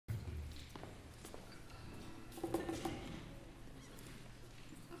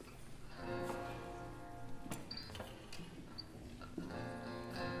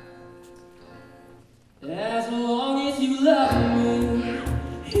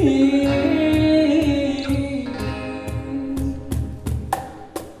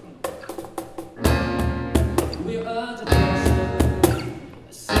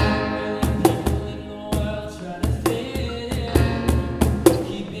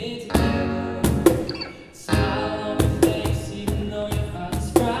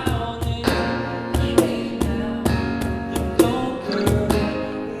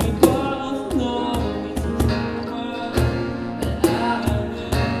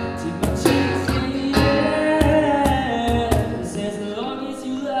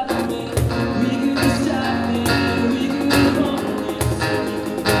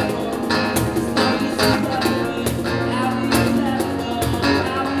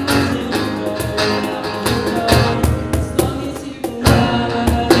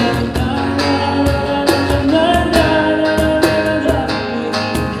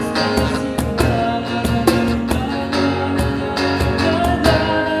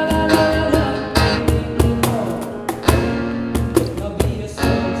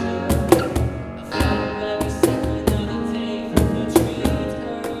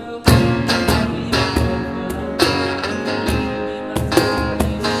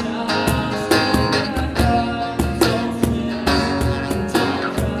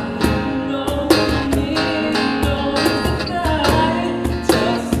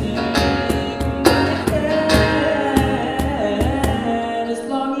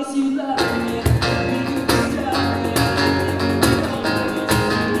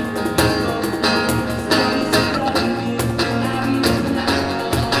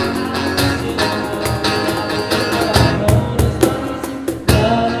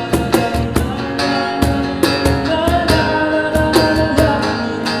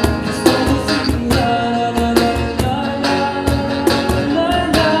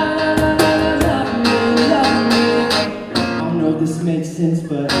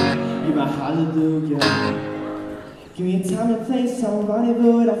Give me a time and place, I'll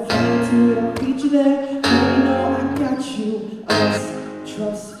rendezvous it, I'll fly into it, I'll meet you there. You know I got you, us,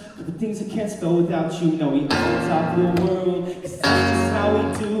 trust, for the things I can't spell without you. No, we on top of the world, cause that's just how we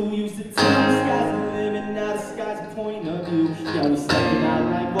do. Used to tell the sky's the limit, now the sky's the point of view. Yeah, we stepping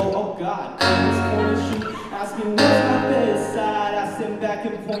out like, whoa, oh God, this corner shoot. Asking what's my bedside, I sit back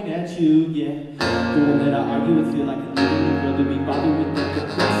and point at you, yeah. The one that I argue with, feel like a living girl to be bothered with the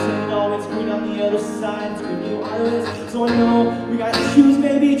depressing. Always green on the other side, it's green you honest. So I know we got issues,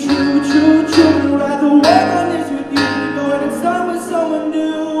 maybe true, but I'd rather work